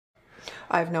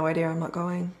I have no idea. I'm not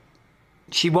going.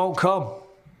 She won't come?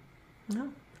 No.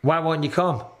 Why won't you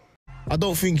come? I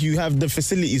don't think you have the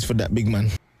facilities for that, big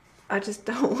man. I just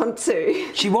don't want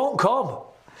to. She won't come.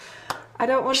 I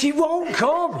don't want She won't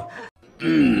come.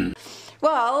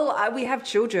 Well, we have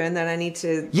children that I need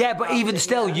to... Yeah, but even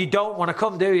still, you don't want to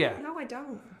come, do you? No, I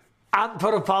don't. And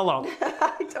for Apollo.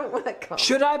 I don't want to come.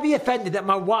 Should I be offended that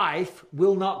my wife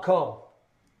will not come?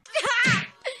 Stop!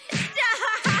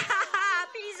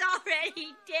 He's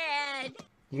already dead.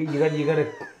 You're gonna...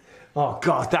 Oh,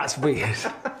 God, that's weird.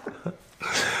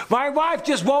 My wife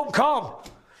just won't come.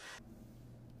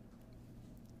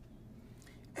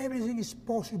 Everything is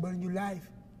possible in your life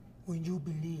when you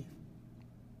believe.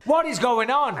 What is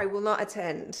going on? I will not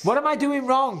attend. What am I doing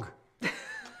wrong?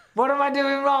 What am I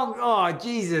doing wrong? Oh,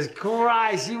 Jesus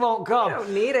Christ, you won't come. I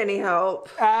don't need any help.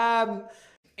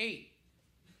 Hey,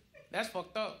 that's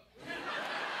fucked up.